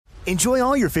Enjoy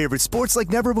all your favorite sports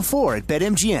like never before at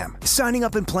BetMGM. Signing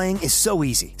up and playing is so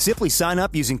easy. Simply sign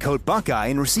up using code Buckeye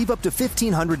and receive up to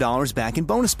 $1,500 back in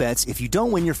bonus bets if you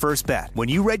don't win your first bet. When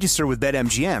you register with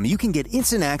BetMGM, you can get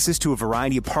instant access to a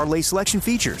variety of parlay selection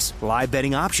features, live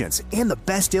betting options, and the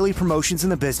best daily promotions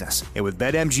in the business. And with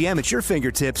BetMGM at your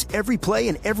fingertips, every play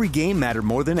and every game matter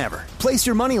more than ever. Place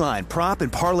your moneyline, prop,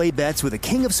 and parlay bets with the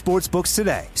king of sportsbooks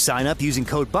today. Sign up using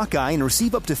code Buckeye and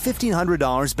receive up to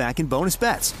 $1,500 back in bonus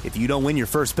bets if you don't win your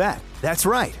first bet. That's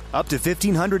right, up to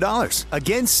 $1,500.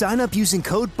 Again, sign up using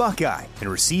code Buckeye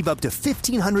and receive up to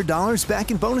 $1,500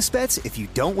 back in bonus bets if you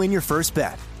don't win your first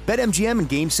bet. BetMGM and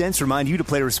GameSense remind you to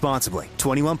play responsibly.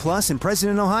 21 plus and present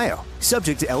in Ohio.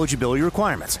 Subject to eligibility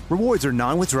requirements. Rewards are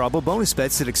non-withdrawable bonus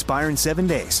bets that expire in 7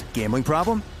 days. Gambling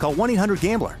problem? Call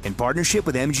 1-800-GAMBLER in partnership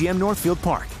with MGM Northfield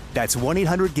Park. That's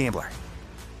 1-800-GAMBLER.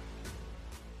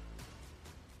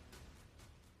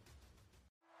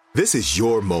 This is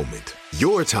your moment,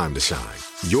 your time to shine,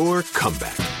 your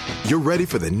comeback. You're ready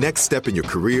for the next step in your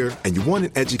career, and you want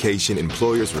an education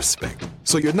employers respect.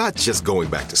 So you're not just going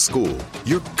back to school,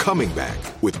 you're coming back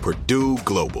with Purdue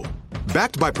Global.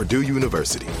 Backed by Purdue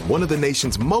University, one of the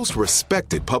nation's most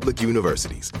respected public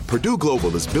universities, Purdue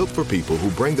Global is built for people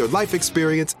who bring their life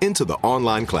experience into the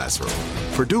online classroom.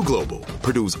 Purdue Global,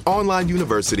 Purdue's online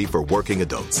university for working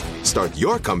adults. Start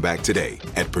your comeback today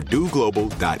at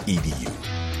purdueglobal.edu.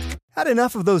 Had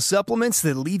enough of those supplements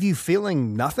that leave you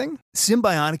feeling nothing?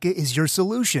 Symbiotica is your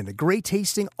solution to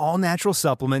great-tasting, all-natural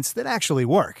supplements that actually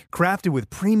work. Crafted with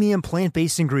premium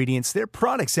plant-based ingredients, their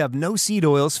products have no seed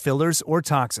oils, fillers, or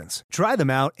toxins. Try them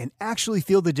out and actually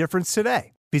feel the difference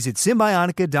today. Visit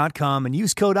Symbiotica.com and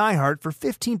use code IHEART for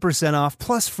 15% off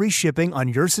plus free shipping on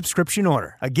your subscription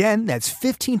order. Again, that's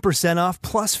 15% off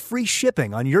plus free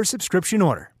shipping on your subscription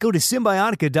order. Go to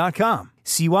Symbiotica.com,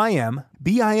 CYMBIOTIKA.com.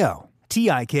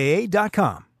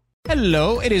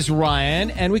 Hello, it is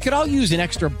Ryan, and we could all use an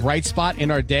extra bright spot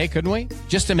in our day, couldn't we?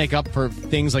 Just to make up for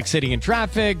things like sitting in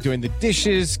traffic, doing the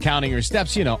dishes, counting your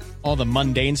steps, you know, all the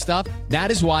mundane stuff. That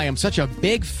is why I'm such a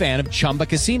big fan of Chumba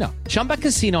Casino. Chumba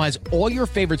Casino has all your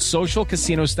favorite social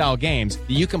casino-style games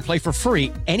that you can play for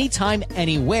free anytime,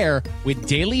 anywhere with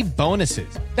daily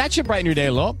bonuses. That should brighten your day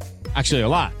a little. Actually, a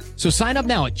lot. So sign up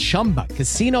now at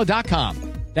ChumbaCasino.com.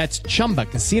 That's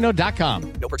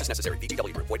ChumbaCasino.com. No purchase necessary.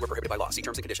 VGW Group. Void where prohibited by law. See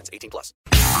terms and conditions. 18 plus.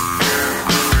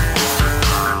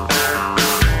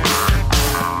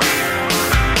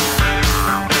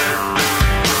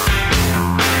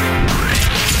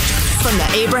 From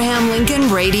the Abraham Lincoln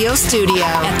Radio Studio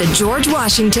at the George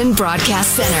Washington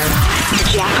Broadcast Center,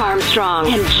 Jack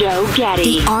Armstrong and Joe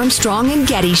Getty. The Armstrong and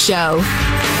Getty Show.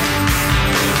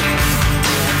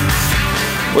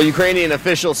 Well, Ukrainian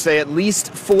officials say at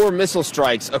least 4 missile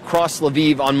strikes across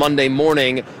Lviv on Monday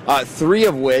morning, 3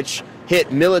 of which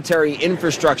hit military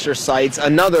infrastructure sites,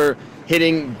 another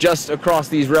hitting just across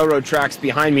these railroad tracks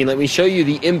behind me. Let me show you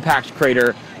the impact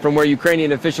crater from where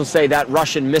Ukrainian officials say that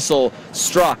Russian missile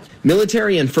struck.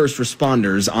 Military and first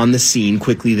responders on the scene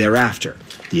quickly thereafter.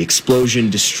 The explosion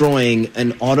destroying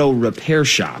an auto repair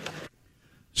shop.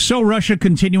 So Russia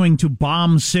continuing to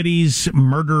bomb cities,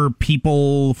 murder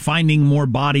people, finding more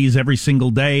bodies every single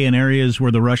day in areas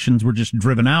where the Russians were just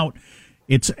driven out.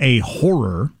 It's a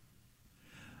horror.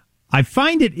 I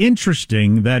find it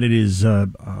interesting that it is, at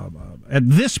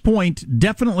this point,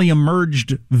 definitely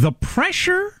emerged the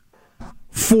pressure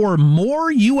for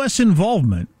more U.S.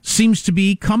 involvement seems to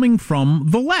be coming from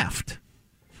the left.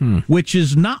 Which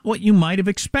is not what you might have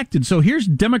expected. So here's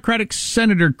Democratic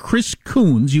Senator Chris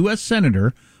Coons, U.S.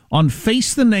 Senator, on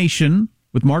Face the Nation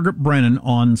with Margaret Brennan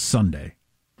on Sunday.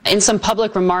 In some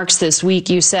public remarks this week,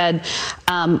 you said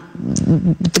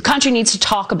the country needs to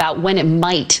talk about when it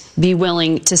might be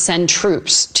willing to send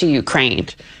troops to Ukraine.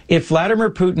 If Vladimir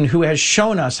Putin, who has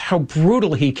shown us how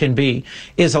brutal he can be,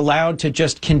 is allowed to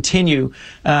just continue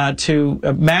to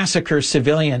massacre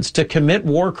civilians, to commit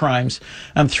war crimes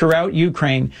throughout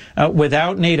Ukraine,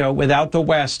 without NATO, without the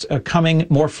West coming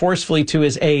more forcefully to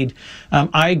his aid,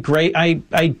 I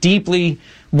deeply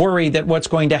worry that what's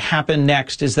going to happen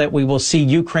next is that we will see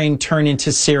Ukraine turn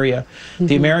into Syria. Mm-hmm.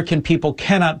 The American people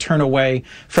cannot turn away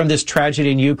from this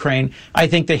tragedy in Ukraine. I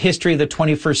think the history of the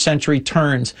 21st century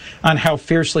turns on how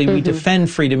fiercely we defend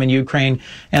freedom in Ukraine,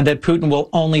 and that Putin will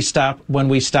only stop when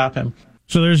we stop him.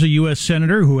 So there's a U.S.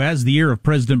 senator who has the ear of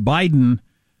President Biden,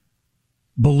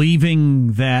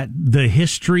 believing that the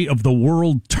history of the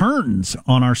world turns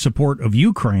on our support of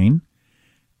Ukraine.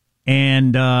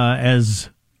 And as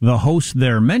the host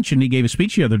there mentioned, he gave a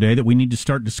speech the other day that we need to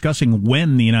start discussing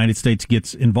when the United States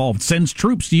gets involved, sends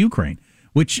troops to Ukraine,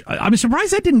 which I'm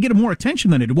surprised that didn't get more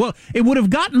attention than it did. Well, it would have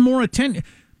gotten more attention.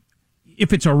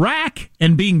 if it's Iraq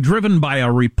and being driven by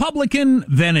a Republican,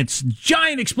 then it's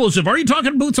giant explosive. Are you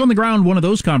talking boots on the ground? One of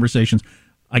those conversations.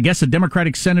 I guess a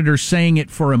Democratic senator saying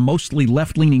it for a mostly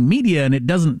left-leaning media, and it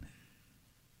doesn't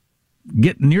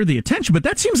get near the attention. But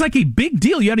that seems like a big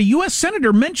deal. You had a U.S.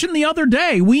 senator mention the other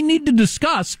day, we need to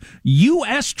discuss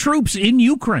U.S. troops in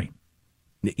Ukraine.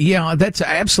 Yeah, that's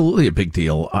absolutely a big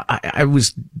deal. I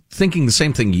was thinking the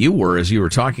same thing you were as you were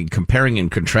talking, comparing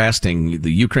and contrasting the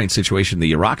Ukraine situation,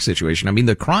 the Iraq situation. I mean,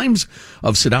 the crimes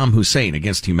of Saddam Hussein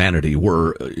against humanity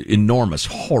were enormous,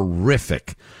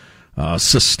 horrific,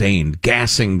 sustained,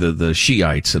 gassing the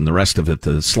Shiites and the rest of it,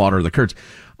 the slaughter of the Kurds.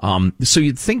 So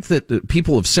you'd think that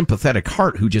people of sympathetic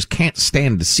heart who just can't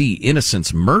stand to see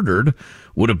innocents murdered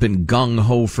would have been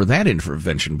gung-ho for that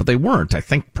intervention, but they weren't. I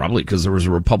think probably because there was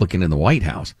a Republican in the White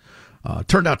House.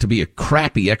 Turned out to be a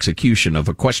crappy execution of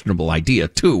a questionable idea,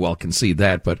 too. I'll concede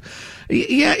that. But,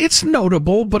 yeah, it's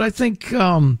notable, but I think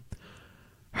there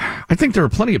are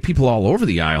plenty of people all over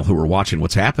the aisle who are watching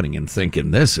what's happening and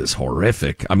thinking this is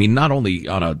horrific. I mean, not only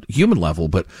on a human level,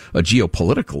 but a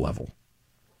geopolitical level.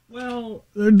 Well,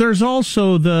 there's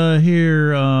also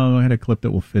I had a clip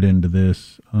that will fit into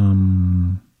this.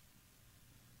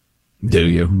 Do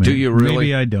you really?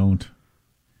 Maybe I don't.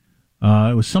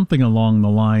 It was something along the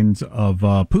lines of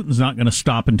Putin's not going to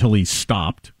stop until he's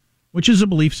stopped, which is the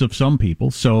beliefs of some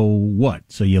people. So what?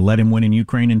 So you let him win in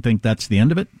Ukraine and think that's the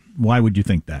end of it? Why would you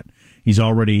think that? He's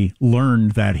already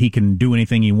learned that he can do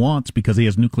anything he wants because he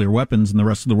has nuclear weapons and the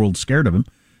rest of the world's scared of him.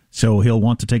 So he'll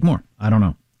want to take more. I don't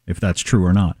know if that's true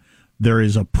or not. There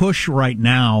is a push right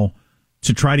now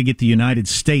to try to get the United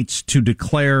States to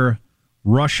declare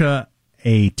Russia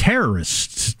a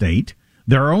terrorist state.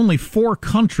 There are only 4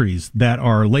 countries that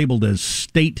are labeled as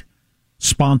state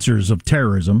sponsors of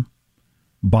terrorism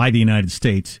by the United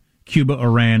States: Cuba,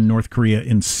 Iran, North Korea,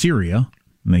 and Syria.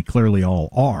 And they clearly all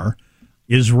are.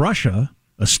 Is Russia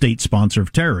a state sponsor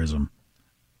of terrorism?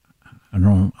 I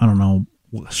don't know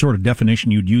what sort of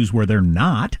definition you'd use where they're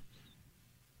not.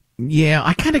 Yeah,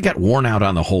 I kind of got worn out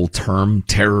on the whole term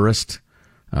terrorist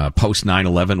post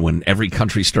 9/11 when every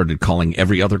country started calling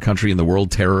every other country in the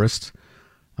world terrorists.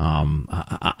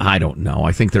 I don't know.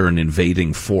 I think they're an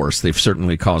invading force. They've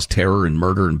certainly caused terror and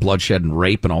murder and bloodshed and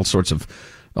rape and all sorts of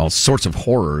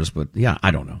horrors. But yeah,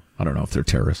 I don't know. I don't know if they're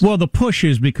terrorists. Well, the push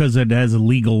is because it has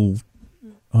legal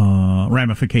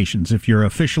ramifications. If you're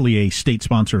officially a state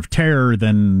sponsor of terror,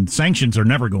 then sanctions are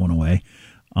never going away,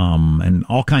 and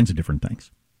all kinds of different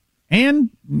things. And,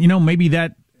 maybe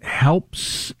that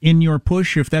helps in your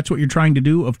push, if that's what you're trying to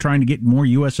do, of trying to get more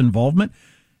U.S. involvement.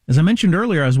 As I mentioned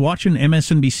earlier, I was watching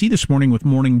MSNBC this morning with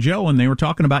Morning Joe, and they were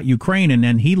talking about Ukraine, and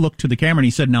then he looked to the camera and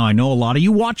he said, now, I know a lot of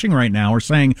you watching right now are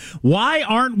saying, why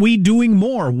aren't we doing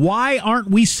more? Why aren't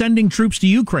we sending troops to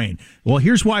Ukraine? Well,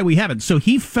 here's why we haven't. So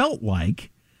he felt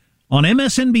like on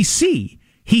MSNBC,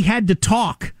 he had to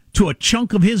talk to a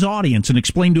chunk of his audience and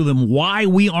explain to them why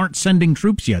we aren't sending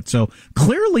troops yet. So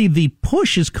clearly the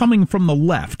push is coming from the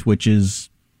left, which is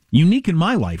unique in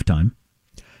my lifetime.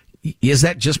 Is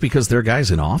that just because they're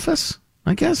guys in office,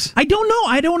 I guess? I don't know.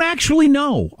 I don't actually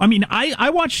know. I mean, I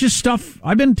watch this stuff.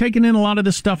 I've been taking in a lot of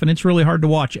this stuff, and it's really hard to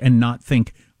watch and not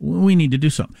think, we need to do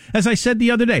something. As I said the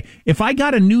other day, if I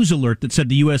got a news alert that said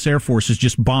the U.S. Air Force has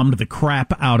just bombed the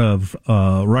crap out of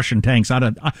Russian tanks,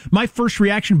 my first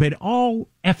reaction would be, all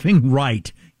effing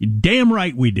right. You're damn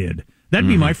right we did. That'd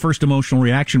be my first emotional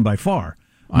reaction by far.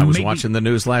 I was watching the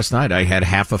news last night. I had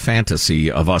half a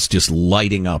fantasy of us just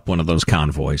lighting up one of those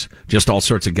convoys. Just all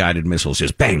sorts of guided missiles,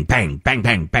 just bang, bang, bang,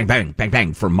 bang, bang, bang, bang,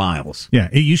 bang for miles. Yeah,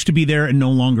 it used to be there and no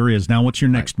longer is. Now what's your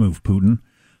next move, Putin?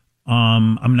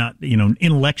 I'm not,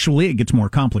 intellectually it gets more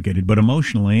complicated, but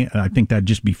emotionally, I think that'd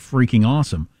just be freaking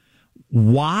awesome.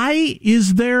 Why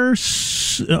is there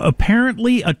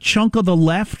apparently a chunk of the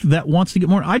left that wants to get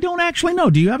more? I don't actually know.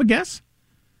 Do you have a guess?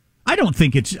 I don't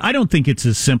think it's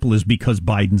as simple as because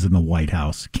Biden's in the White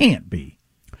House. Can't be.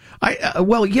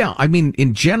 Well, yeah. I mean,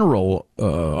 in general,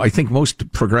 I think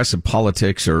most progressive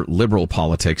politics or liberal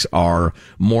politics are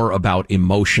more about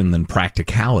emotion than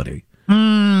practicality.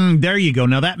 There you go.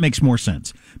 Now that makes more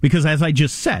sense. Because as I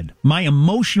just said, my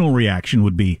emotional reaction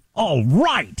would be, all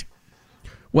right.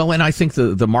 Well, and I think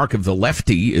the mark of the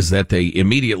lefty is that they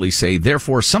immediately say,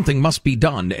 therefore, something must be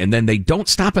done. And then they don't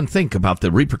stop and think about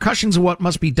the repercussions of what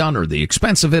must be done or the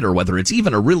expense of it or whether it's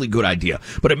even a really good idea.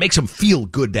 But it makes them feel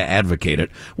good to advocate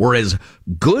it. Whereas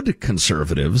good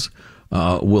conservatives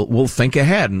will think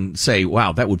ahead and say,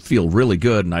 wow, that would feel really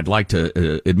good. And I'd like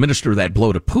to administer that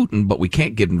blow to Putin, but we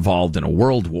can't get involved in a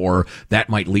world war. That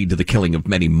might lead to the killing of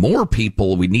many more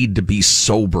people. We need to be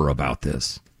sober about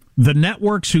this. The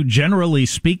networks who generally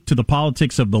speak to the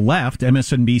politics of the left,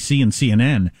 MSNBC and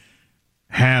CNN,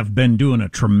 have been doing a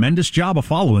tremendous job of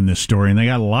following this story, and they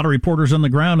got a lot of reporters on the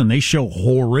ground, and they show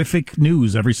horrific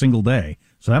news every single day.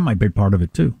 So that might be part of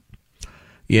it, too.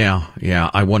 Yeah.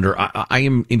 I wonder. I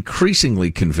am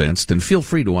increasingly convinced, and feel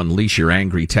free to unleash your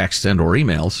angry texts and or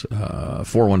emails,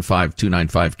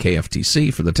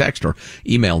 415-295-KFTC for the text, or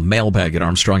email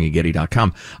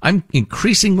mailbag@armstrongandgetty.com. I'm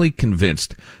increasingly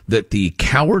convinced that the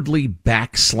cowardly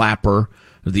backslapper,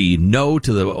 the no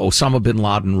to the Osama bin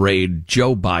Laden raid,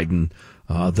 Joe Biden,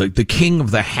 the king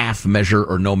of the half measure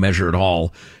or no measure at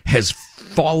all, has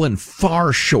fallen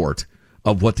far short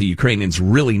of what the Ukrainians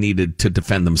really needed to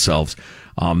defend themselves,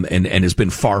 and has been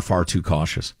far, far too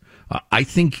cautious. I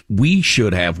think we,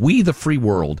 the free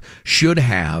world, should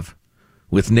have,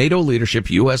 with NATO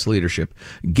leadership, U.S. leadership,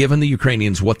 given the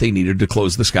Ukrainians what they needed to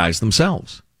close the skies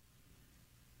themselves.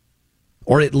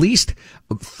 Or at least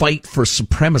fight for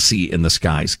supremacy in the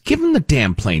skies. Give them the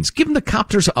damn planes. Give them the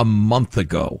copters a month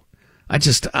ago. I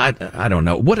don't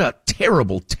know. What a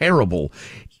terrible, terrible,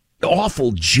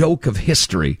 awful joke of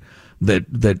history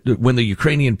that when the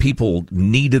Ukrainian people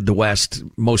needed the West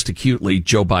most acutely,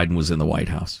 Joe Biden was in the White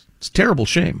House. It's a terrible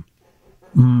shame.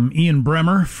 Ian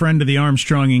Bremmer, friend of the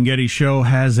Armstrong and Getty Show,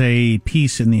 has a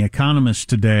piece in The Economist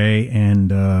today,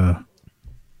 and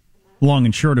long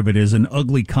and short of it is an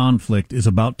ugly conflict is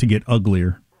about to get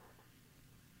uglier.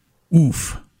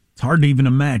 Oof. It's hard to even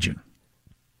imagine.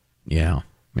 Yeah.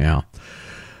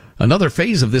 Another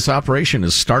phase of this operation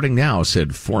is starting now,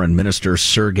 said Foreign Minister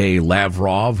Sergei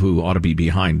Lavrov, who ought to be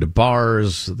behind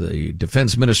bars. The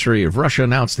Defense Ministry of Russia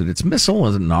announced that its missile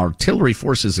and artillery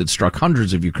forces had struck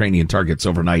hundreds of Ukrainian targets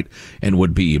overnight and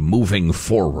would be moving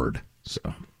forward. So,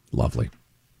 lovely.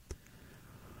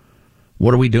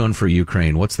 What are we doing for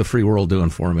Ukraine? What's the free world doing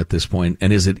for them at this point?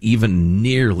 And is it even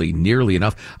nearly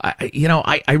enough?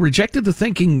 I rejected the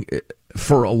thinking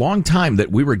for a long time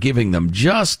that we were giving them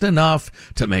just enough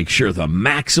to make sure the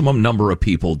maximum number of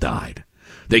people died.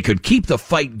 They could keep the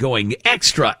fight going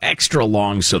extra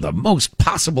long so the most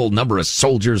possible number of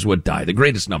soldiers would die, the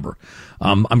greatest number.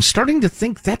 I'm starting to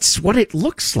think that's what it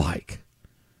looks like.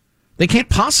 They can't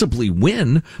possibly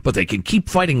win, but they can keep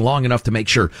fighting long enough to make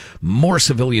sure more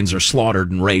civilians are slaughtered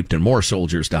and raped and more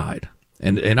soldiers died.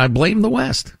 And I blame the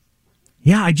West.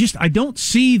 Yeah, I don't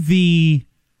see the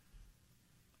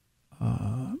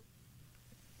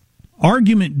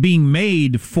argument being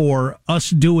made for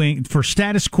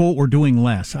status quo or doing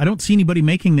less. I don't see anybody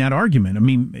making that argument. I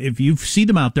mean, if you see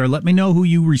them out there, let me know who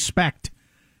you respect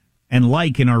and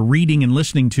like and are reading and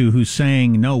listening to who's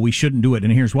saying, no, we shouldn't do it.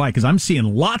 And here's why. Because I'm seeing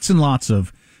lots and lots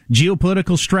of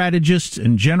geopolitical strategists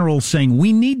and generals saying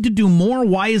we need to do more.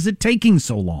 Why is it taking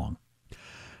so long?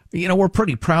 You know, we're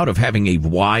pretty proud of having a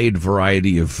wide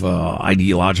variety of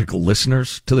ideological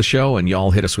listeners to the show, and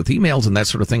y'all hit us with emails and that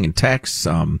sort of thing and texts.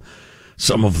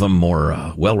 Some of them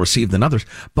more well received than others.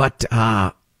 But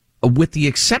with the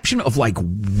exception of like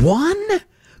one,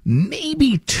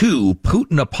 maybe two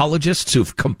Putin apologists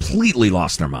who've completely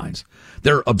lost their minds.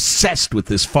 They're obsessed with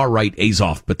this far-right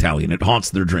Azov battalion. It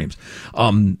haunts their dreams.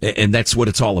 And that's what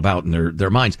it's all about in their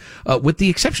minds. With the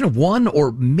exception of one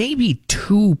or maybe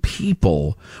two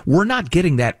people, we're not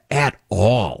getting that at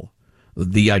all.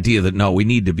 The idea that, no, we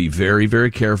need to be very, very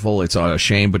careful. It's a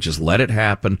shame, but just let it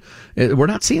happen. We're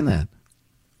not seeing that.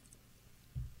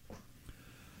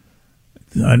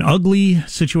 An ugly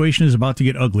situation is about to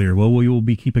get uglier. Well, we will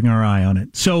be keeping our eye on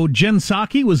it. So Jen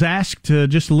Psaki was asked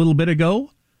just a little bit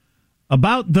ago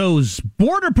about those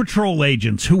Border Patrol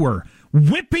agents who were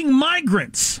whipping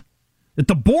migrants at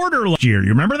the border last year. You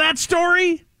remember that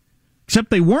story? Except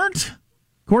they weren't,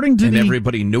 according to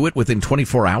everybody knew it within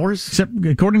 24 hours? Except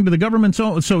according to the government.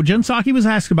 So Jen Psaki was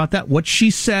asked about that. What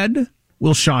she said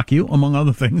will shock you, among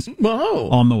other things. Whoa.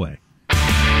 On the way.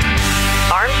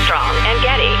 Armstrong and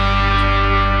Getty.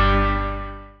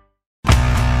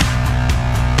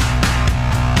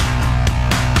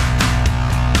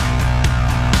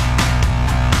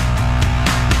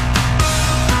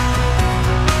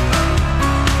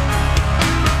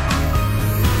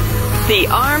 The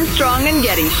Armstrong and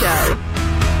Getty Show.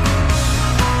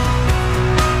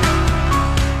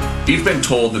 We've been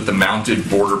told that the mounted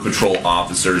Border Patrol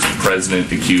officers the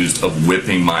president accused of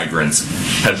whipping migrants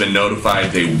have been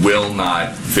notified they will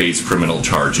not face criminal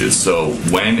charges. So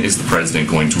when is the president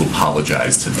going to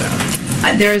apologize to them?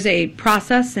 There is a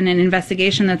process and an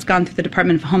investigation that's gone through the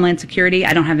Department of Homeland Security.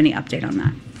 I don't have any update on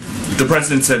that. The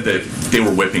president said that they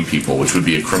were whipping people, which would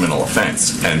be a criminal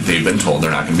offense, and they've been told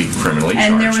they're not going to be criminally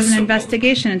charged. And there was an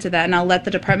investigation into that, and I'll let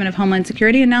the Department of Homeland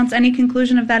Security announce any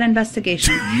conclusion of that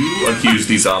investigation. You accuse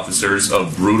these officers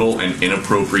of brutal and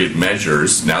inappropriate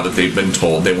measures. Now that they've been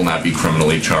told they will not be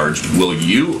criminally charged, will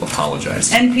you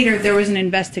apologize? And Peter, there was an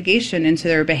investigation into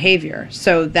their behavior,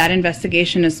 so that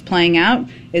investigation is playing out.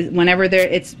 Whenever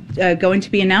it's going to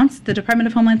be announced, the Department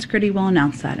of Homeland Security will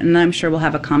announce that, and I'm sure we'll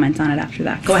have a comment on it after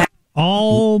that. Go ahead.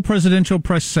 All presidential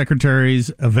press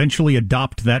secretaries eventually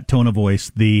adopt that tone of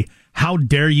voice, the "how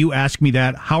dare you ask me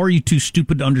that? How are you too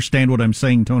stupid to understand what I'm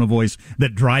saying" tone of voice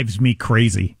that drives me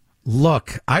crazy.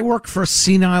 Look, I work for a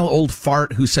senile old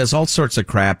fart who says all sorts of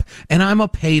crap, and I'm a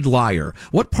paid liar.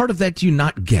 What part of that do you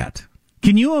not get?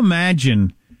 Can you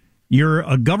imagine you're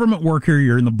a government worker,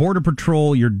 you're in the Border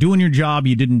Patrol, you're doing your job,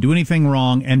 you didn't do anything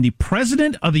wrong, and the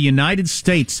President of the United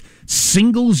States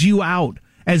singles you out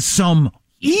as some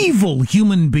evil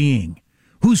human being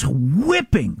who's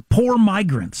whipping poor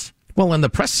migrants. Well, and the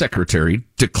press secretary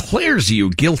declares you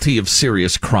guilty of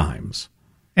serious crimes.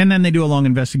 And then they do a long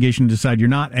investigation, decide you're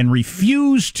not, and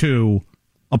refuse to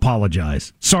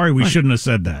apologize. Sorry, we shouldn't have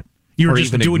said that. You were or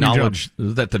just even doing your job. acknowledge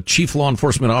that the chief law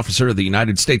enforcement officer of the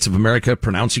United States of America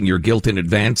pronouncing your guilt in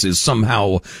advance is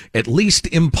somehow at least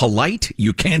impolite.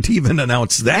 You can't even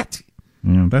announce that.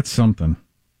 Yeah, that's something.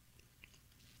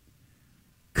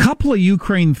 Couple of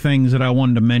Ukraine things that I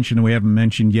wanted to mention we haven't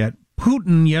mentioned yet.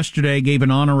 Putin yesterday gave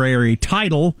an honorary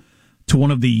title to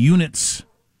one of the units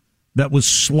that was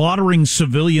slaughtering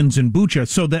civilians in Bucha.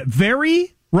 So that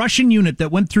very Russian unit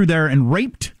that went through there and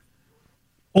raped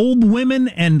old women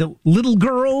and little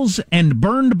girls and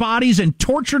burned bodies and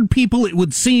tortured people, it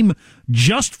would seem,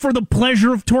 just for the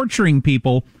pleasure of torturing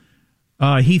people.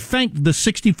 He thanked the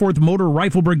 64th Motor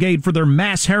Rifle Brigade for their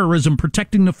mass heroism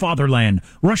protecting the fatherland,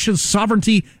 Russia's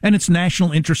sovereignty, and its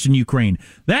national interest in Ukraine.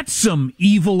 That's some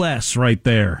evil S right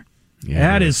there. Yeah,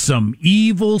 that is some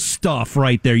evil stuff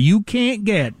right there. You can't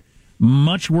get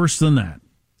much worse than that.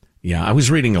 Yeah, I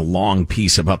was reading a long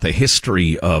piece about the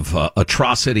history of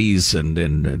atrocities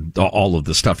and all of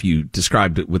the stuff you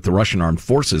described with the Russian armed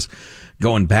forces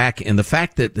going back, and the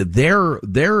fact that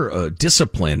their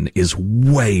discipline is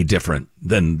way different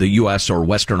than the U.S. or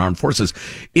Western armed forces.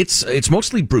 It's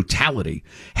mostly brutality,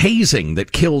 hazing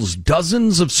that kills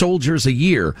dozens of soldiers a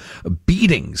year,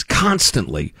 beatings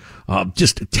constantly,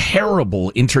 just terrible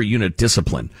inter-unit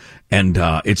discipline. And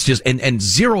it's just and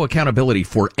zero accountability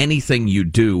for anything you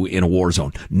do in a war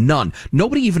zone. None.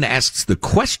 Nobody even asks the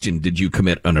question, did you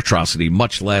commit an atrocity,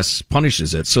 much less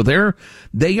punishes it. So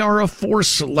they are a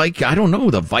force like, I don't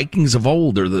know, the Vikings of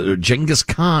old or the Genghis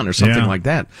Khan or something like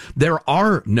that. There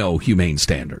are no humane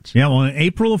standards. Yeah, well, in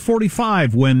April of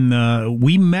 45, when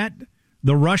we met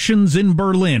the Russians in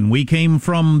Berlin, we came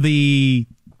from the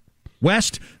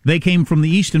west, they came from the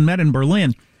east and met in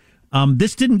Berlin.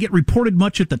 This didn't get reported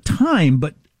much at the time,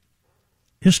 but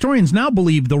historians now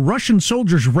believe the Russian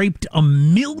soldiers raped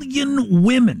 1 million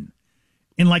women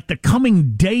in like the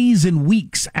coming days and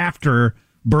weeks after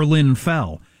Berlin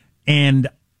fell. And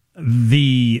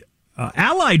the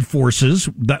Allied forces,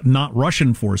 not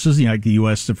Russian forces, like the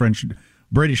U.S., the French,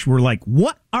 British, were like,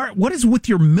 what is with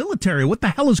your military? What the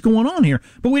hell is going on here?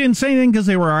 But we didn't say anything because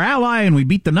they were our ally and we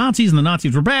beat the Nazis and the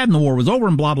Nazis were bad and the war was over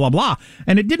and blah, blah, blah.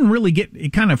 And it didn't really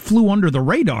it kind of flew under the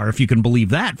radar, if you can believe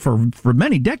that, for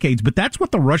many decades. But that's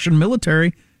what the Russian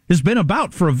military has been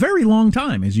about for a very long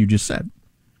time, as you just said.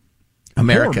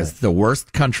 America's the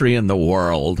worst country in the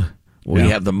world. We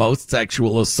have the most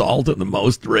sexual assault and the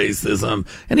most racism.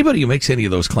 Anybody who makes any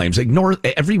of those claims, ignore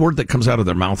every word that comes out of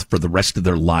their mouth for the rest of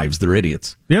their lives. They're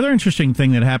idiots. The other interesting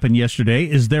thing that happened yesterday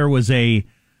is there was a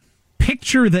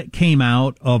picture that came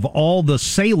out of all the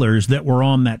sailors that were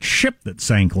on that ship that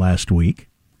sank last week.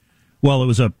 Well, it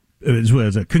was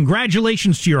a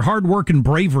congratulations to your hard work and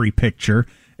bravery picture.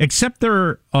 Except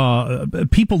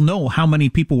people know how many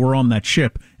people were on that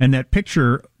ship, and that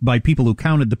picture, by people who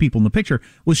counted the people in the picture,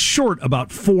 was short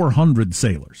about 400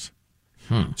 sailors.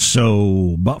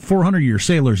 So about 400 of your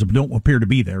sailors don't appear to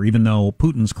be there, even though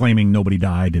Putin's claiming nobody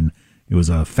died, and it was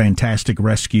a fantastic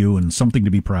rescue and something to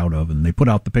be proud of, and they put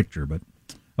out the picture. But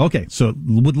okay, so it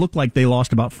would look like they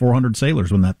lost about 400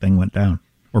 sailors when that thing went down,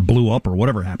 or blew up, or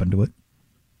whatever happened to it.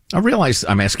 I realize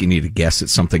I'm asking you to guess at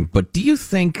something, but do you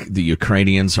think the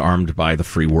Ukrainians, armed by the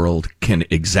free world, can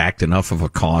exact enough of a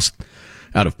cost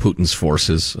out of Putin's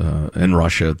forces in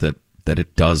Russia that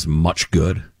it does much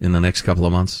good in the next couple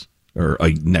of months or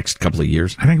next couple of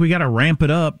years? I think we got to ramp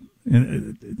it up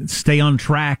and stay on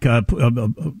track. President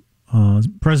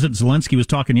Zelensky was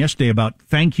talking yesterday about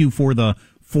thank you for the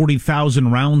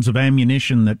 40,000 rounds of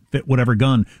ammunition that fit whatever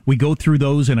gun. We go through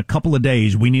those in a couple of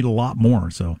days. We need a lot more.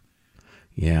 So,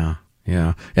 yeah.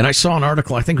 And I saw an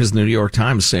article, I think it was in the New York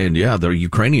Times, saying, the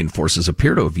Ukrainian forces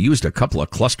appear to have used a couple of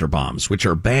cluster bombs, which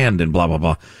are banned and blah, blah,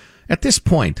 blah. At this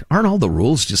point, aren't all the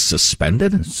rules just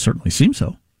suspended? It certainly seems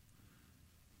so.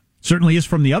 Certainly is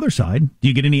from the other side. Do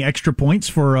you get any extra points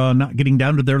for not getting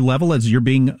down to their level as you're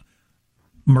being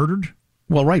murdered?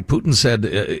 Well, right. Putin said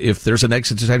if there's an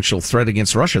existential threat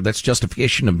against Russia, that's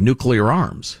justification of nuclear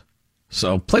arms.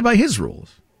 So play by his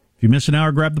rules. If you miss an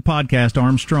hour, grab the podcast,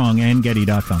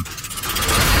 ArmstrongandGetty.com.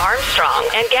 Armstrong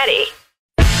and Getty.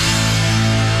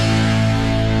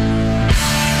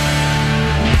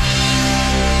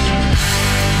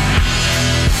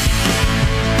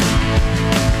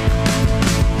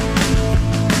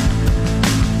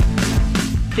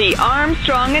 The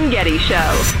Armstrong and Getty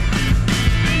Show.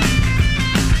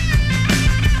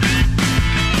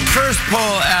 First poll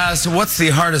asked, what's the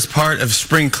hardest part of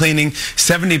spring cleaning?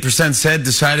 70% said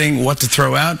deciding what to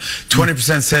throw out.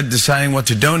 20% said deciding what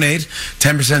to donate.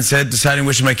 10% said deciding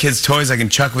which of my kids' toys I can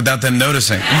chuck without them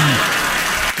noticing.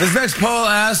 This next poll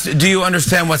asked, do you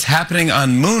understand what's happening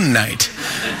on Moon Night?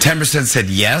 10% said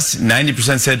yes.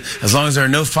 90% said, as long as there are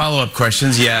no follow-up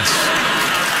questions, yes.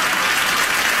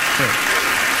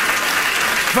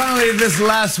 Finally, this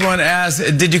last one asked,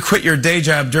 did you quit your day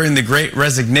job during the Great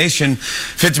Resignation?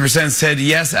 50% said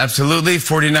yes, absolutely.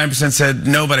 49% said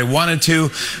no, but I wanted to.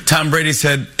 Tom Brady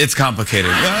said it's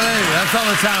complicated. Well, that's all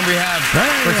the time we have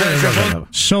for today's show.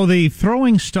 So the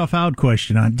throwing stuff out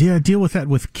question, I deal with that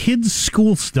with kids'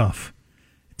 school stuff.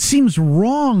 It seems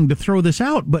wrong to throw this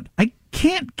out, but I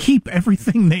can't keep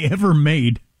everything they ever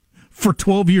made for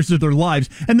 12 years of their lives.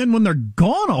 And then when they're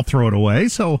gone, I'll throw it away.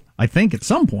 So I think at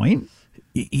some point...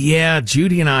 Yeah,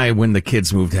 Judy and I, when the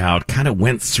kids moved out, kind of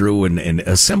went through and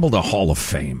assembled a Hall of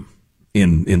Fame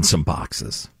in some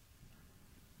boxes.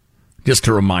 Just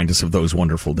to remind us of those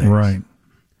wonderful days. Right.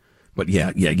 But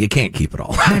yeah, you can't keep it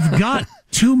all. I've got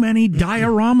too many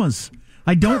dioramas.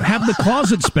 I don't have the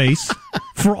closet space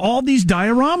for all these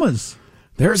dioramas.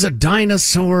 There's a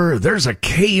dinosaur. There's a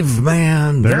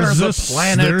caveman. There's a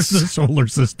planet. There's the solar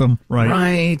system.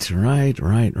 Right.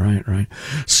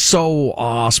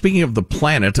 So, speaking of the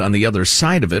planet, on the other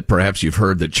side of it, perhaps you've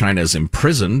heard that China has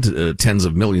imprisoned tens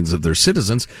of millions of their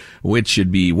citizens, which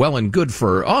should be well and good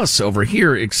for us over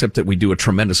here, except that we do a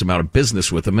tremendous amount of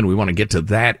business with them, and we want to get to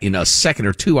that in a second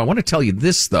or two. I want to tell you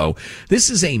this, though.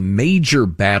 This is a major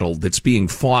battle that's being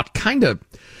fought kind of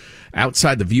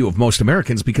outside the view of most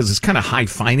Americans because it's kind of high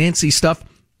financy stuff.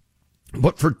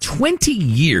 But for 20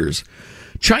 years,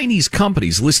 Chinese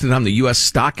companies listed on the U.S.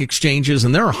 stock exchanges,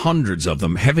 and there are hundreds of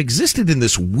them, have existed in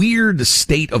this weird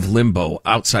state of limbo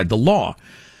outside the law.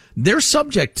 They're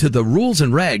subject to the rules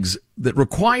and regs that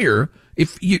require,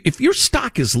 if your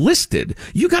stock is listed,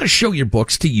 you got to show your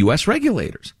books to U.S.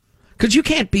 regulators. Because you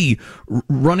can't be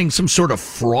running some sort of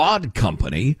fraud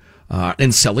company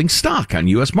and selling stock on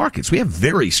U.S. markets. We have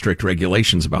very strict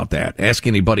regulations about that. Ask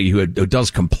anybody who does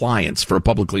compliance for a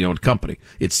publicly owned company.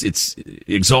 It's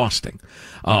exhausting.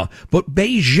 But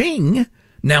Beijing,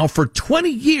 now for 20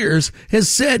 years, has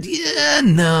said,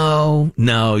 no,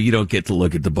 you don't get to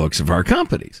look at the books of our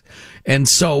companies. And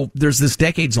so there's this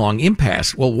decades-long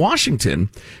impasse. Well, Washington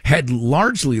had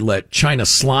largely let China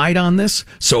slide on this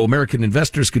so American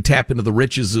investors could tap into the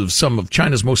riches of some of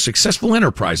China's most successful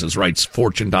enterprises, writes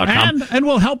Fortune.com. And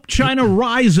will help China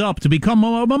rise up to become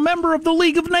a member of the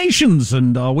League of Nations,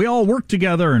 and we all work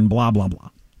together and blah, blah, blah.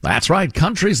 That's right.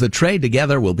 Countries that trade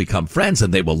together will become friends,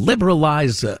 and they will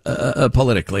liberalize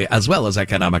politically as well as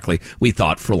economically, we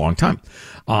thought for a long time.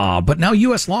 But now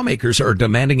U.S. lawmakers are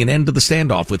demanding an end to the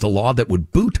standoff with a law that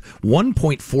would boot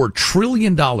 $1.4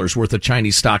 trillion worth of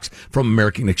Chinese stocks from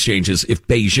American exchanges if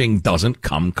Beijing doesn't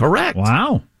come correct.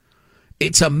 Wow.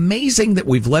 It's amazing that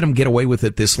we've let them get away with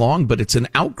it this long, but it's an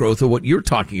outgrowth of what you're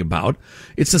talking about.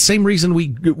 It's the same reason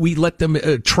we let them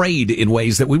trade in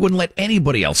ways that we wouldn't let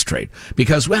anybody else trade.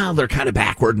 Because, well, they're kind of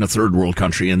backward in a third world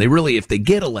country, and they really, if they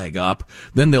get a leg up,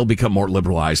 then they'll become more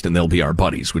liberalized and they'll be our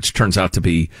buddies, which turns out to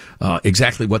be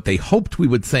exactly what they hoped we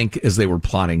would think as they were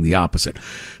plotting the opposite.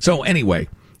 So anyway,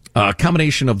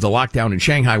 combination of the lockdown in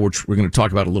Shanghai, which we're going to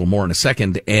talk about a little more in a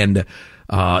second, and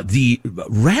the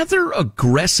rather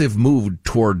aggressive move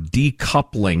toward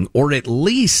decoupling, or at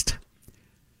least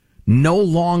no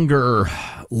longer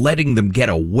letting them get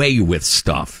away with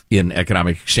stuff in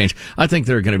economic exchange. I think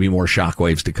there are going to be more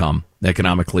shockwaves to come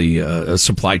economically,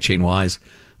 supply chain wise,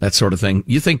 that sort of thing.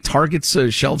 You think Target's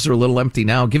shelves are a little empty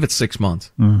now? Give it 6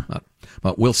 months.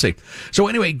 but we'll see. So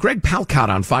anyway, Greg Palcott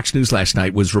on Fox News last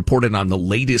night was reporting on the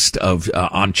latest of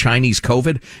on Chinese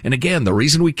COVID. And again, the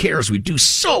reason we care is we do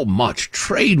so much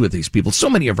trade with these people. So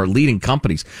many of our leading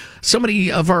companies, so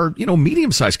many of our,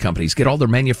 medium-sized companies get all their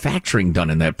manufacturing done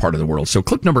in that part of the world. So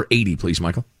clip number 80, please,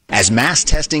 Michael. As mass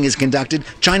testing is conducted,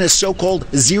 China's so-called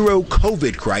zero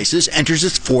COVID crisis enters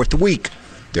its fourth week.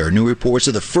 There are new reports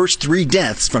of the first 3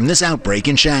 deaths from this outbreak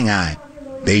in Shanghai.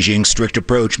 Beijing's strict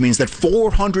approach means that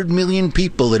 400 million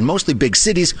people in mostly big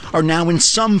cities are now in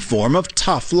some form of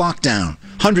tough lockdown.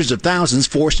 Hundreds of thousands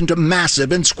forced into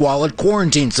massive and squalid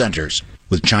quarantine centers,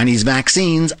 with Chinese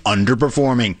vaccines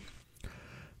underperforming.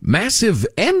 Massive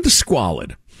and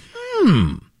squalid.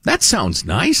 That sounds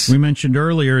nice. We mentioned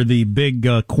earlier the big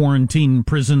quarantine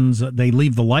prisons. They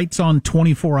leave the lights on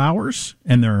 24 hours,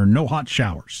 and there are no hot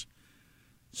showers.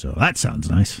 So that sounds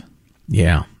nice.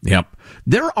 Yeah, yep.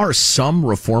 There are some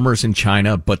reformers in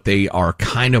China, but they are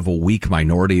kind of a weak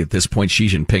minority at this point. Xi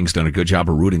Jinping's done a good job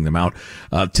of rooting them out.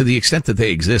 To the extent that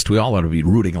they exist, we all ought to be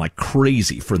rooting like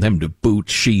crazy for them to boot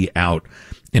Xi out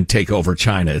and take over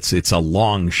China. It's a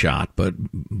long shot, but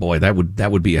boy, that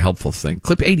would be a helpful thing.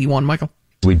 Clip 81, Michael.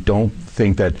 We don't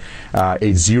think that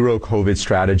a zero COVID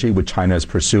strategy, which China is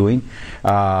pursuing,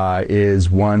 is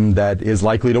one that is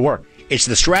likely to work. It's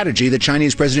the strategy that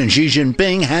Chinese President Xi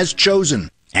Jinping has chosen.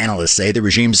 Analysts say the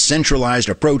regime's centralized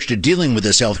approach to dealing with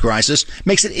this health crisis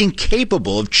makes it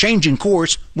incapable of changing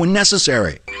course when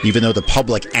necessary. Even though the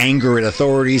public anger at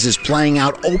authorities is playing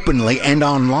out openly and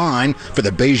online for the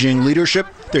Beijing leadership,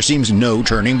 there seems no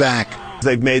turning back.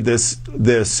 They've made this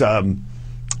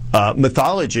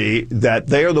mythology that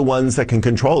they are the ones that can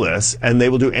control this, and they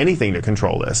will do anything to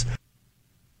control this.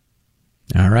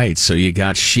 All right, so you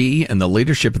got Xi and the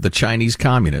leadership of the Chinese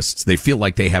communists. They feel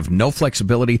like they have no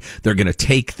flexibility. They're going to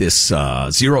take this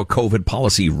zero COVID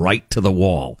policy right to the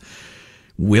wall.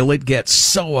 Will it get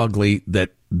so ugly that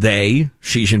Xi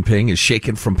Jinping, is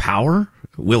shaken from power?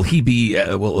 Will he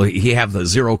have the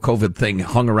zero COVID thing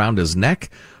hung around his neck?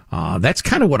 That's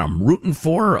kind of what I'm rooting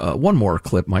for. One more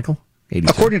clip, Michael. 82.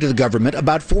 According to the government,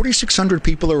 about 4,600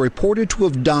 people are reported to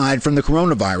have died from the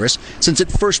coronavirus since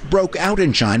it first broke out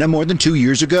in China more than 2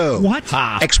 years ago. What?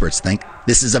 Experts think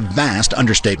this is a vast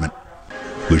understatement.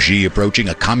 With Xi approaching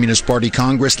a Communist Party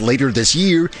Congress later this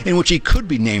year in which he could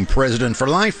be named president for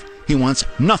life, he wants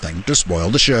nothing to spoil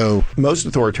the show. Most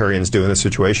authoritarians do in this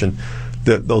situation,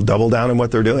 they'll double down on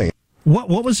what they're doing.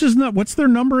 What's their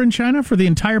number in China for the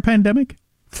entire pandemic?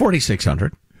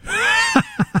 4,600.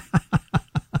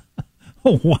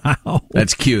 Oh, wow.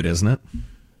 That's cute, isn't it?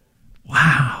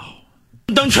 Wow.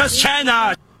 Don't trust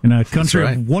China. In a country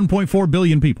of 1.4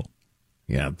 billion people.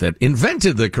 Yeah, that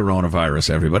invented the coronavirus,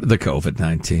 everybody, the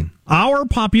COVID-19. Our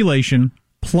population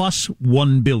plus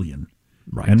 1 billion.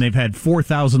 Right. And they've had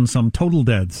 4,000 some total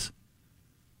deaths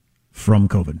from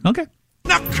COVID. Okay.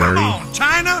 Now, come on,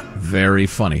 China. Very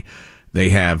funny. They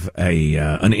have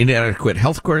an inadequate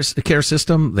health care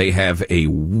system. They have a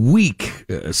weak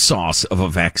sauce of a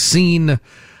vaccine,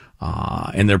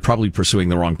 and they're probably pursuing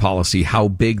the wrong policy. How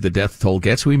big the death toll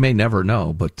gets, we may never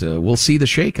know, but we'll see the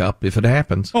shakeup if it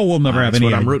happens. Oh, we'll never have any.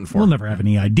 That's what I'm rooting for. We'll never have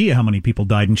any idea how many people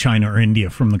died in China or India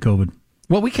from the COVID.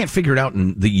 Well, we can't figure it out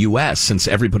in the U.S. since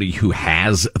everybody who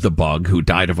has the bug who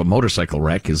died of a motorcycle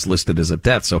wreck is listed as a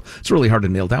death. So it's really hard to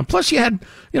nail down. Plus, you had,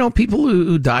 people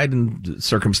who died in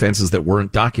circumstances that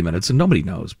weren't documented, so nobody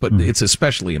knows. But it's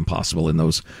especially impossible in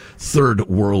those third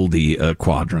worldy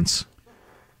quadrants.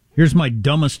 Here's my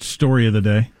dumbest story of the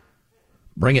day.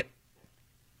 Bring it.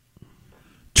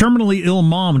 Terminally ill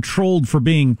mom trolled for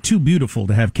being too beautiful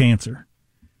to have cancer.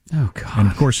 Oh, God. And,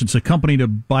 of course, it's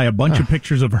accompanied by a bunch of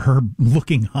pictures of her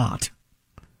looking hot.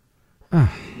 God,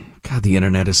 the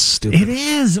internet is stupid. It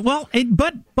is. Well,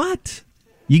 but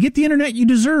you get the internet you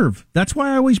deserve. That's why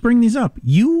I always bring these up.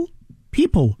 You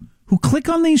people who click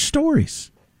on these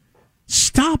stories,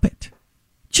 stop it.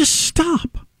 Just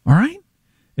stop, all right?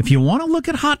 If you want to look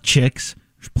at hot chicks,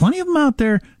 there's plenty of them out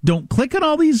there. Don't click on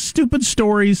all these stupid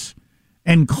stories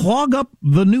and clog up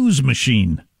the news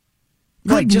machine.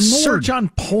 Right, just search on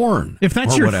porn. If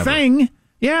that's your thing,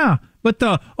 yeah. But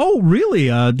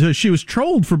really? She was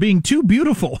trolled for being too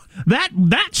beautiful.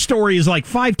 That story is like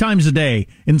 5 times a day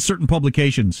in certain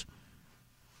publications.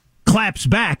 Claps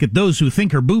back at those who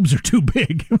think her boobs are too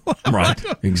big. Right,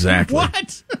 exactly.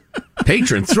 What?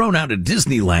 Patron thrown out of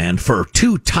Disneyland for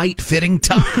too tight-fitting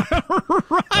top.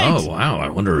 Right. Oh wow! I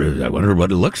wonder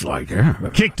what it looks like. Yeah.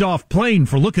 Kicked off plane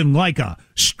for looking like a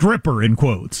stripper in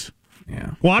quotes.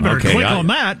 Yeah. Well, I better click on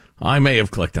that. I may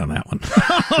have clicked on that one.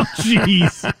 Oh,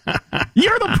 jeez.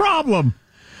 You're the problem.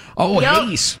 Oh,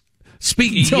 hey.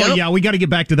 Speaking. Yeah, we got to get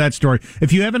back to that story.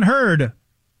 If you haven't heard,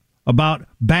 about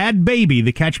Bad Baby,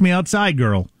 the Catch Me Outside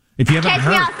girl. If you haven't heard,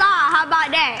 Catch Me Outside, how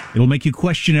about that? it'll make you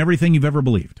question everything you've ever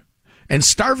believed. And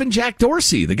Starvin' Jack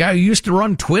Dorsey, the guy who used to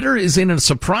run Twitter, is in a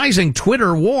surprising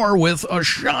Twitter war with a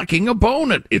shocking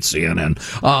opponent. It's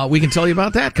CNN. We can tell you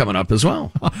about that coming up as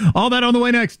well. All that on the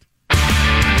way next.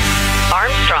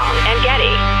 Armstrong and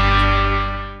Getty.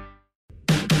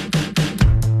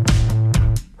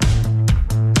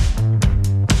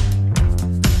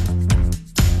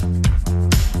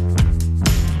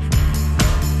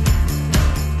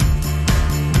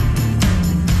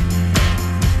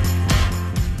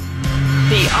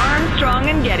 The Armstrong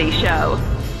and Getty Show.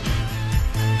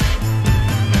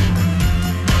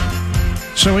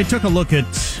 So we took a look at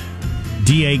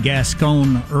D.A.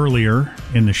 Gascon earlier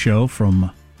in the show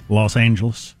from Los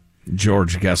Angeles.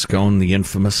 George Gascon, the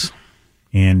infamous.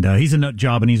 And he's a nut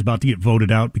job, and he's about to get voted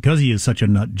out because he is such a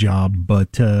nut job.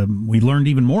 But we learned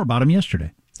even more about him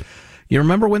yesterday. You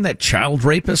remember when that child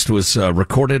rapist was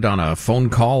recorded on a phone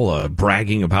call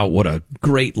bragging about what a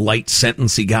great light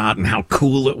sentence he got and how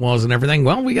cool it was and everything?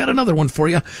 Well, we got another one for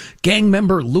you. Gang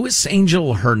member Luis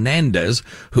Angel Hernandez,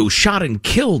 who shot and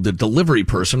killed a delivery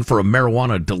person for a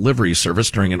marijuana delivery service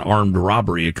during an armed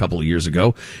robbery a couple of years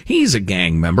ago. He's a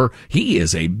gang member. He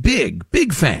is a big,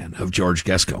 big fan of George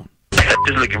Gascon.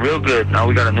 It's looking real good. Now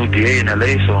we got a new DA in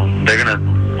LA, so they're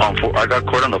gonna. I got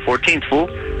court on the 14th, fool.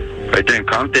 Right there in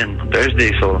Compton,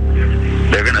 Thursday, so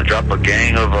they're gonna drop a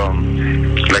gang of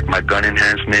like my gun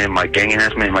enhancement, my gang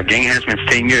enhancement. My gang enhancement's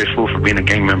 10 years, fool, for being a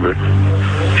gang member,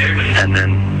 and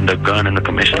then the gun and the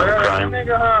commission of a crime.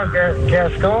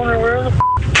 Gascon or where the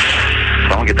I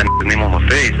don't get that name on my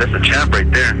face. That's a champ right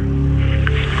there.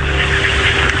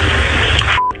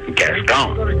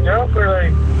 Gascon. Go to jail for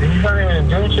like he's not even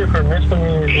doing shit for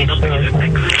misdemeanors and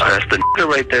shit. That's the nigga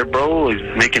right there, bro. He's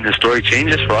making historic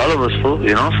changes for all of us, fool.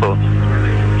 You know, so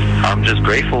I'm just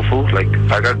grateful, fool. Like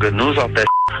I got good news off that.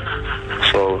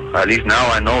 So at least now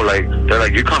I know. Like they're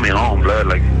like, you're coming home, blood.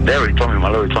 Like they already told me, my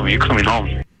lawyer told me, you're coming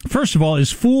home. First of all,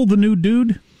 is Fool the new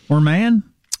dude or man?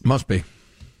 Must be.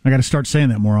 I got to start saying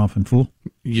that more often, Fool.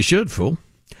 You should, Fool.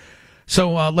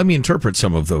 So let me interpret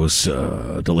some of those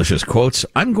delicious quotes.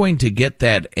 I'm going to get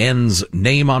that N's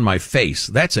name on my face.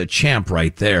 That's a champ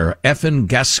right there. Effin'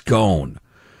 Gascon.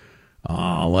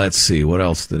 Let's see. What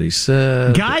else did he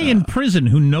say? Guy in prison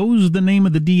who knows the name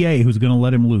of the DA who's going to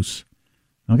let him loose.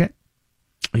 Okay.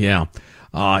 Yeah.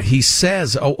 He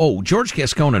says, George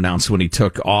Gascon announced when he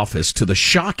took office, to the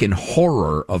shock and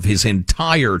horror of his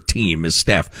entire team, his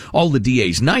staff, all the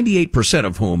DAs, 98%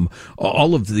 of whom,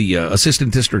 all of the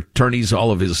assistant district attorneys,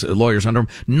 all of his lawyers under him,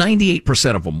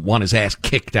 98% of them want his ass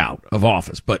kicked out of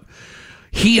office. But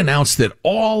he announced that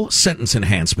all sentence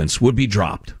enhancements would be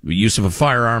dropped. Use of a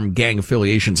firearm, gang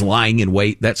affiliations, lying in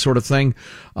wait, that sort of thing.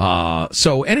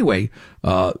 So anyway,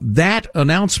 that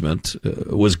announcement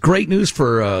was great news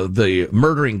for the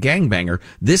murdering gangbanger.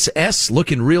 This S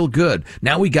looking real good.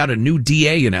 Now we got a new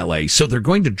DA in LA, so they're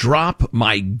going to drop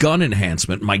my gun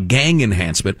enhancement, my gang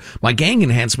enhancement. My gang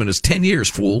enhancement is 10 years,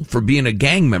 fool, for being a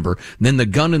gang member, and then the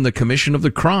gun and the commission of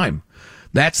the crime.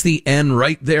 That's the N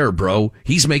right there, bro.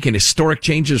 He's making historic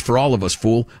changes for all of us,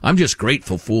 fool. I'm just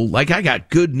grateful, fool. Like, I got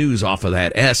good news off of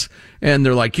that S. And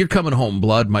they're like, you're coming home,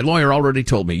 blood. My lawyer already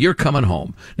told me you're coming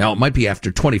home. Now, it might be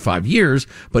after 25 years,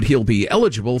 but he'll be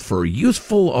eligible for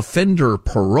youthful offender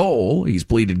parole. He's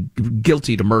pleaded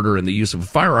guilty to murder and the use of a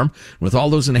firearm. With all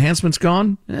those enhancements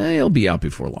gone, he'll be out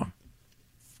before long.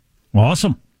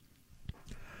 Awesome.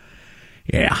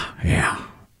 Yeah.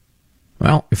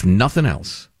 Well, if nothing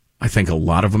else, I think a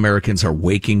lot of Americans are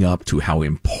waking up to how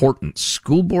important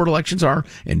school board elections are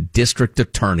and district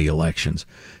attorney elections.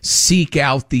 Seek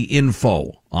out the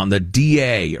info on the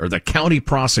DA or the county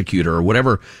prosecutor or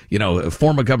whatever,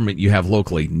 form of government you have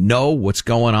locally. Know what's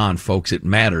going on, folks. It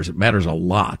matters. It matters a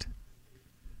lot.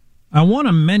 I want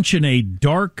to mention a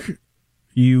dark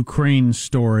Ukraine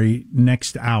story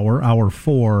next hour, hour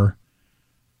 4,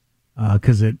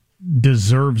 because it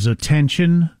deserves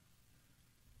attention.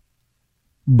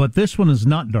 But this one is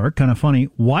not dark, kind of funny.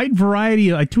 Wide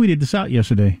variety. I tweeted this out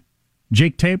yesterday.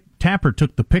 Jake Tapper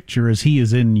took the picture as he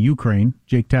is in Ukraine.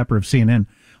 Jake Tapper of CNN.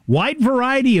 Wide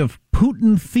variety of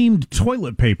Putin-themed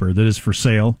toilet paper that is for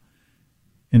sale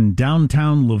in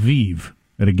downtown Lviv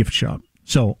at a gift shop.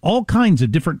 So all kinds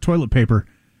of different toilet paper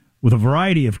with a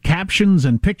variety of captions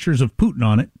and pictures of Putin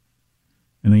on it.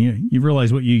 And then you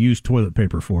realize what you use toilet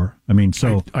paper for. I mean,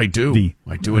 so I do.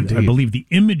 I do indeed. I believe the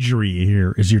imagery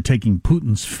here is you're taking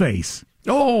Putin's face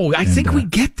Oh, I think we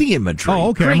get the imagery. Oh,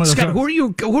 okay. Great, Scott. Who are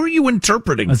you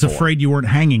interpreting? I was for? afraid you weren't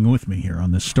hanging with me here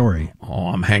on this story. Oh,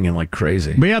 I'm hanging like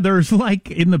crazy. But yeah, there's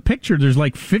in the picture, there's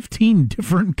 15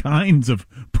 different kinds of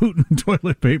Putin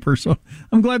toilet paper. So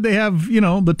I'm glad they have,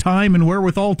 the time and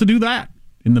wherewithal to do that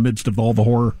in the midst of all the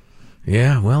horror.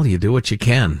 Yeah, well, you do what you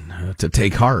can to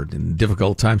take heart in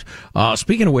difficult times.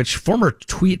 Speaking of which, former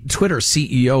Twitter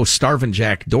CEO Starvin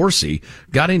Jack Dorsey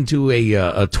got into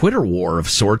a Twitter war of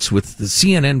sorts with the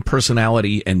CNN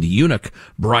personality and eunuch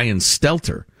Brian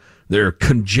Stelter, their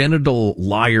congenital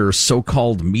liar,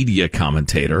 so-called media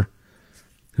commentator,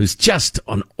 who's just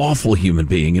an awful human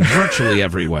being in virtually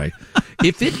every way.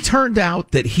 If it turned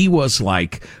out that he was running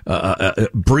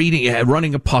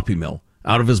a puppy mill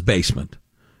out of his basement,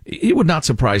 it would not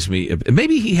surprise me.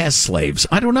 Maybe he has slaves.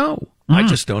 I don't know. I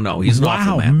just don't know. He's an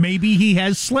awful man. Maybe he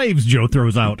has slaves, Joe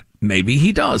throws out. Maybe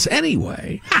he does.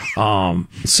 Anyway,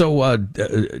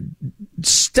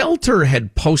 Stelter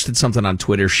had posted something on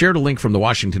Twitter, shared a link from the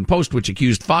Washington Post, which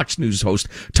accused Fox News host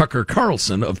Tucker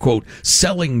Carlson of, quote,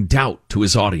 selling doubt to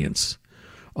his audience.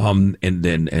 And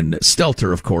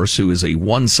Stelter, of course, who is a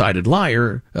one-sided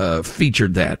liar,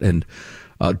 featured that. And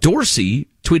Dorsey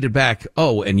tweeted back,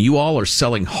 "Oh, and you all are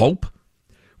selling hope?"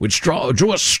 Which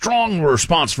drew a strong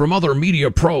response from other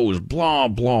media pros, blah,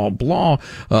 blah, blah.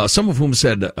 Some of whom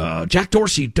said, Jack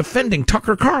Dorsey defending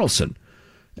Tucker Carlson.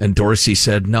 And Dorsey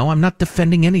said, "No, I'm not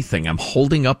defending anything. I'm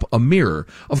holding up a mirror."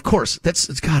 Of course,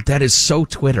 that is so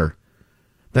Twitter.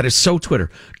 That is so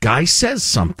Twitter. Guy says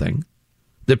something.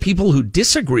 The people who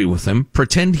disagree with him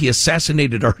pretend he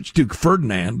assassinated Archduke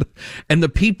Ferdinand, and the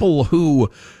people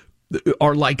who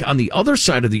are on the other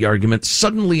side of the argument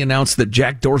suddenly announce that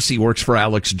Jack Dorsey works for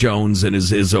Alex Jones and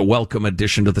is a welcome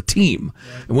addition to the team,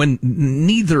 when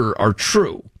neither are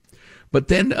true. But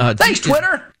then thanks,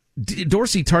 Twitter.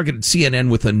 Dorsey targeted CNN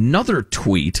with another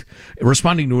tweet,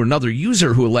 responding to another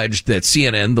user who alleged that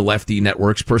CNN, the lefty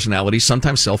network's personalities,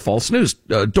 sometimes sell false news.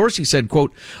 Dorsey said,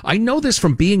 quote, "I know this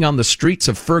from being on the streets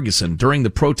of Ferguson during the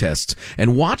protests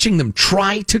and watching them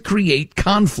try to create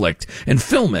conflict and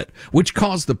film it, which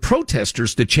caused the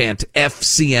protesters to chant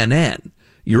FCNN.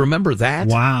 You remember that?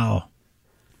 Wow.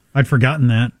 I'd forgotten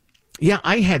that. Yeah,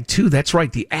 I had too. That's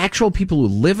right. The actual people who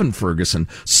live in Ferguson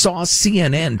saw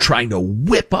CNN trying to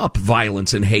whip up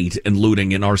violence and hate and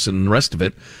looting and arson and the rest of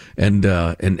it, and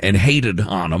hated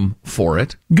on them for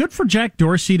it. Good for Jack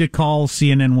Dorsey to call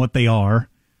CNN what they are.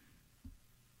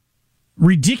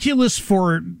 Ridiculous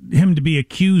for him to be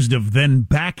accused of then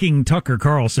backing Tucker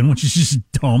Carlson, which is just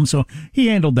dumb. So he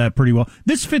handled that pretty well.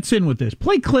 This fits in with this.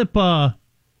 Play clip 12.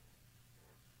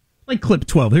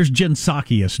 There's Jen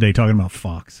Psaki yesterday talking about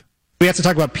Fox. We have to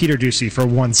talk about Peter Doocy for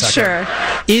 1 second. Sure.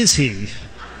 Is he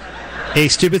a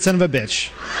stupid son of a bitch?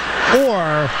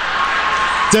 Or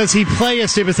does he play a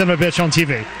stupid son of a bitch on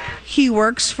TV? He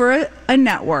works for a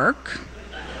network.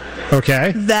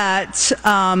 Okay. That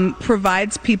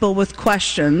provides people with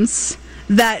questions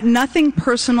that nothing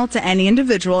personal to any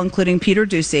individual, including Peter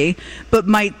Doocy, but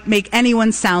might make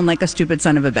anyone sound like a stupid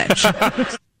son of a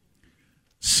bitch.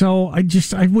 So I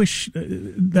wish,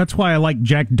 that's why I like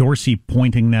Jack Dorsey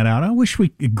pointing that out. I wish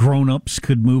grown-ups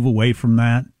could move away from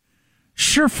that.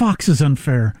 Sure, Fox is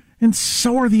unfair, and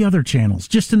so are the other channels,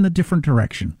 just in the different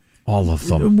direction. All of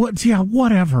them.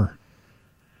 Whatever.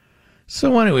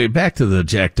 So anyway, back to the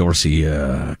Jack Dorsey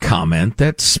comment.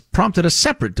 That's prompted a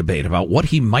separate debate about what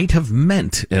he might have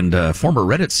meant. And former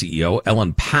Reddit CEO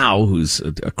Ellen Pao, who's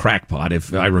a crackpot,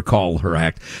 if I recall her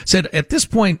act, said at this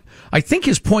point, I think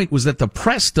his point was that the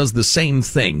press does the same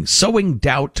thing, sowing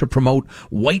doubt to promote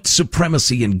white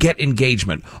supremacy and get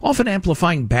engagement, often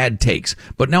amplifying bad takes.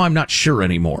 But now I'm not sure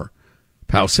anymore.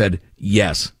 Pao said,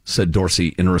 yes, said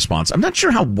Dorsey in response. I'm not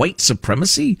sure how white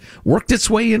supremacy worked its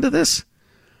way into this.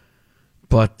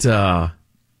 But, and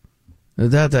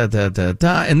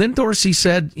then Dorsey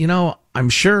said, I'm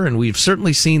sure, and we've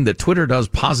certainly seen that Twitter does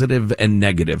positive and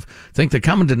negative. I think the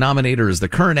common denominator is the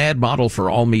current ad model for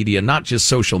all media, not just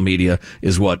social media,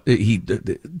 is what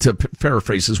to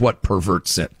paraphrase, is what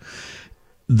perverts it.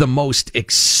 The most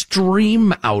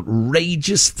extreme,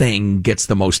 outrageous thing gets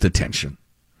the most attention.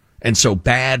 And so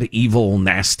bad, evil,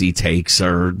 nasty takes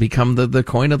become the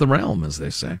coin of the realm, as they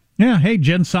say. Yeah, hey,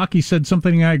 Jen Psaki said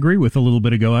something I agree with a little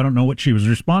bit ago. I don't know what she was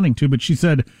responding to, but she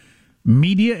said,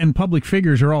 media and public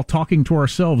figures are all talking to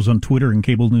ourselves on Twitter and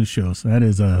cable news shows. That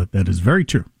is very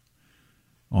true.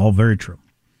 All very true.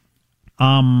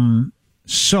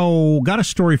 So got a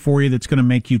story for you that's going to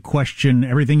make you question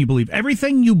everything you believe.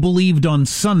 Everything you believed on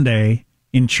Sunday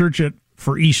in church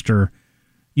for Easter,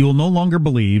 you will no longer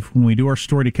believe when we do our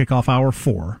story to kick off hour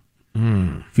 4.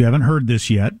 If you haven't heard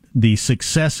this yet, the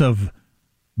success of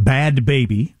Bad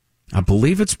Baby. I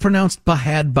believe it's pronounced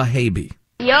Bahad Bahabi.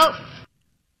 Yup.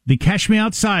 The Cash Me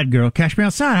Outside girl. Cash Me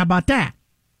Outside, how about that?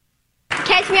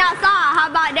 Catch me outside. How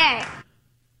about that?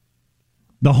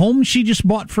 The home she just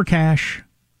bought for cash.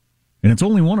 And it's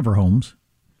only one of her homes.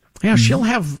 Yeah,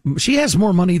 she has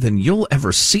more money than you'll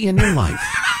ever see in your life.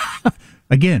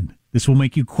 Again, this will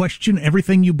make you question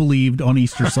everything you believed on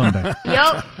Easter Sunday.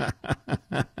 Yup.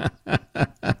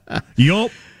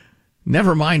 Yup.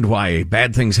 Never mind why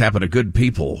bad things happen to good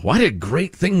people. Why did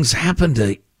great things happen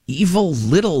to evil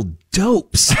little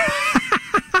dopes?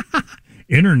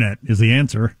 Internet is the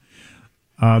answer.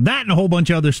 That and a whole bunch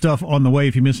of other stuff on the way.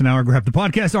 If you miss an hour, grab the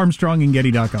podcast,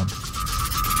 ArmstrongandGetty.com.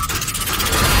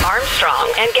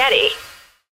 Armstrong and Getty.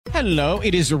 Hello,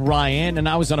 it is Ryan, and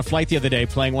I was on a flight the other day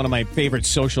playing one of my favorite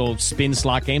social spin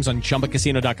slot games on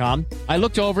ChumbaCasino.com. I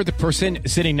looked over at the person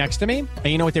sitting next to me, and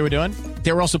you know what they were doing?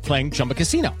 They were also playing Chumba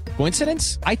Casino.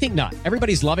 Coincidence? I think not.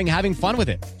 Everybody's loving having fun with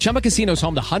it. Chumba Casino is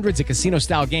home to hundreds of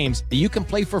casino-style games that you can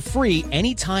play for free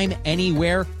anytime,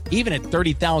 anywhere, even at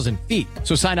 30,000 feet.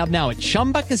 So sign up now at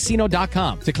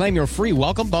ChumbaCasino.com to claim your free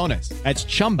welcome bonus. That's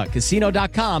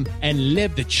ChumbaCasino.com and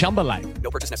live the Chumba life. No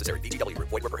purchase necessary. VGW.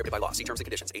 Void where prohibited by law. See terms and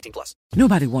conditions. 18+.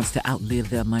 Nobody wants to outlive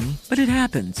their money, but it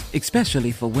happens,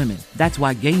 especially for women. That's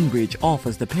why Gainbridge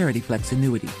offers the Parity Flex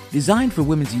annuity, designed for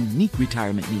women's unique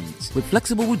retirement needs, with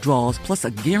flexible withdrawals plus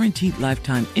a guaranteed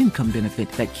lifetime income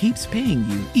benefit that keeps paying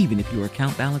you even if your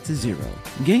account balance is zero.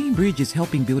 Gainbridge is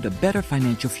helping build a better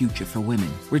financial future for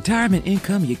women. Retirement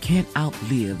income you can't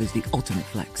outlive is the ultimate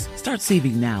flex. Start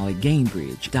saving now at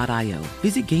Gainbridge.io.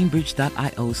 Visit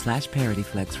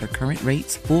Gainbridge.io/ParityFlex for current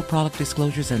rates, full product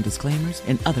disclosures and disclaimers,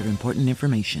 and other important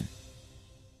information.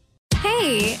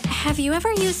 Hey, have you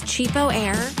ever used Cheapo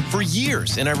Air? For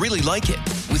years, and I really like it.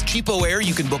 With Cheapo Air,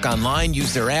 you can book online,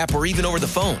 use their app, or even over the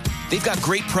phone. They've got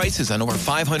great prices on over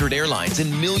 500 airlines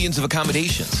and millions of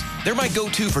accommodations. They're my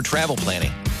go-to for travel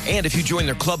planning. And if you join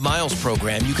their Club Miles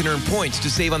program, you can earn points to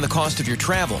save on the cost of your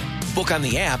travel. Book on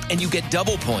the app, and you get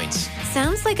double points.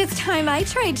 Sounds like it's time I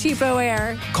tried Cheapo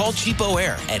Air. Call Cheapo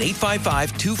Air at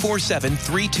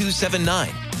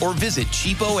 855-247-3279 or visit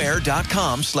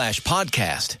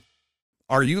cheapoair.com/podcast.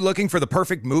 Are you looking for the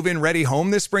perfect move-in ready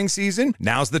home this spring season?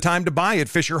 Now's the time to buy at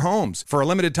Fisher Homes. For a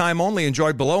limited time only,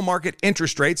 enjoy below-market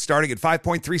interest rates starting at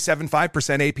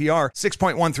 5.375% APR,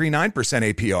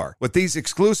 6.139% APR. With these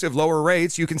exclusive lower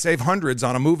rates, you can save hundreds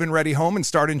on a move-in ready home and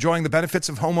start enjoying the benefits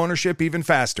of home ownership even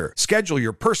faster. Schedule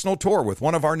your personal tour with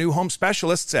one of our new home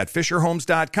specialists at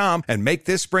FisherHomes.com and make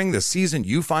this spring the season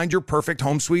you find your perfect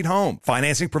home sweet home.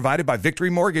 Financing provided by Victory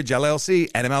Mortgage, LLC,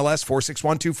 NMLS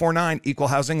 461249, Equal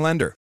Housing Lender.